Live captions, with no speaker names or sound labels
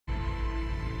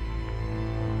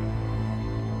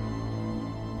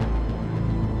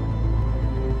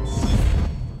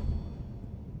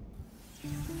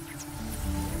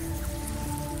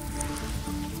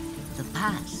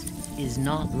past is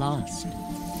not lost.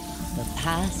 The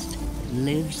past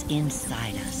lives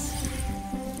inside us.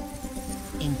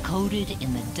 Encoded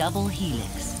in the double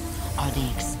helix are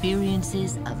the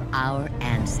experiences of our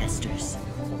ancestors.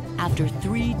 After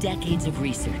 3 decades of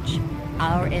research,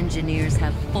 our engineers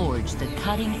have forged the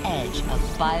cutting edge of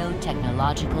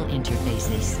biotechnological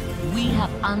interfaces. We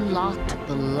have unlocked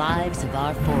the lives of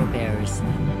our forebears.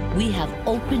 We have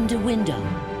opened a window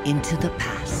into the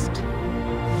past.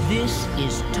 This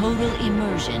is total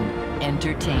immersion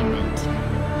entertainment.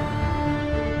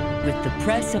 With the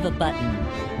press of a button,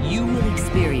 you will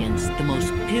experience the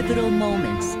most pivotal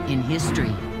moments in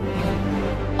history.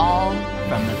 All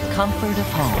from the comfort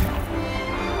of home.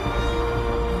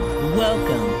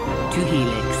 Welcome to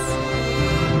Helix,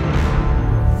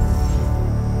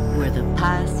 where the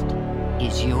past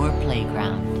is your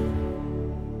playground.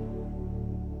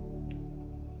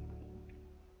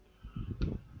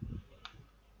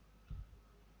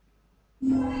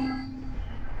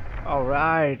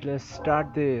 Alright, let's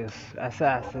start this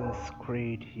Assassin's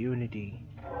Creed Unity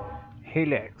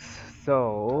Helix.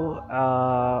 So,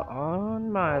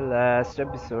 on my last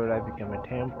episode, I became a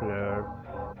Templar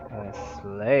and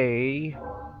slay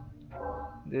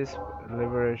this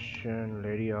liberation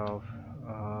lady of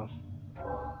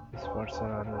this person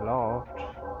unlocked.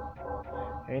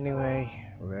 Anyway,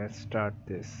 let's start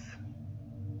this,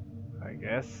 I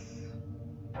guess.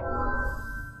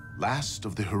 Last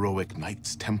of the heroic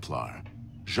Knights Templar,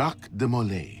 Jacques de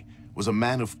Molay was a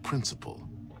man of principle,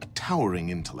 a towering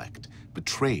intellect,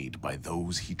 betrayed by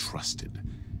those he trusted.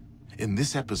 In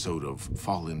this episode of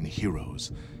Fallen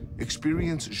Heroes,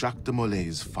 experience Jacques de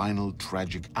Molay's final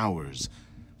tragic hours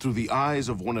through the eyes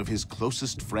of one of his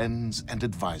closest friends and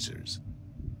advisors.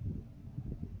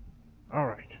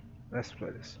 Alright, let's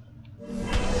play this.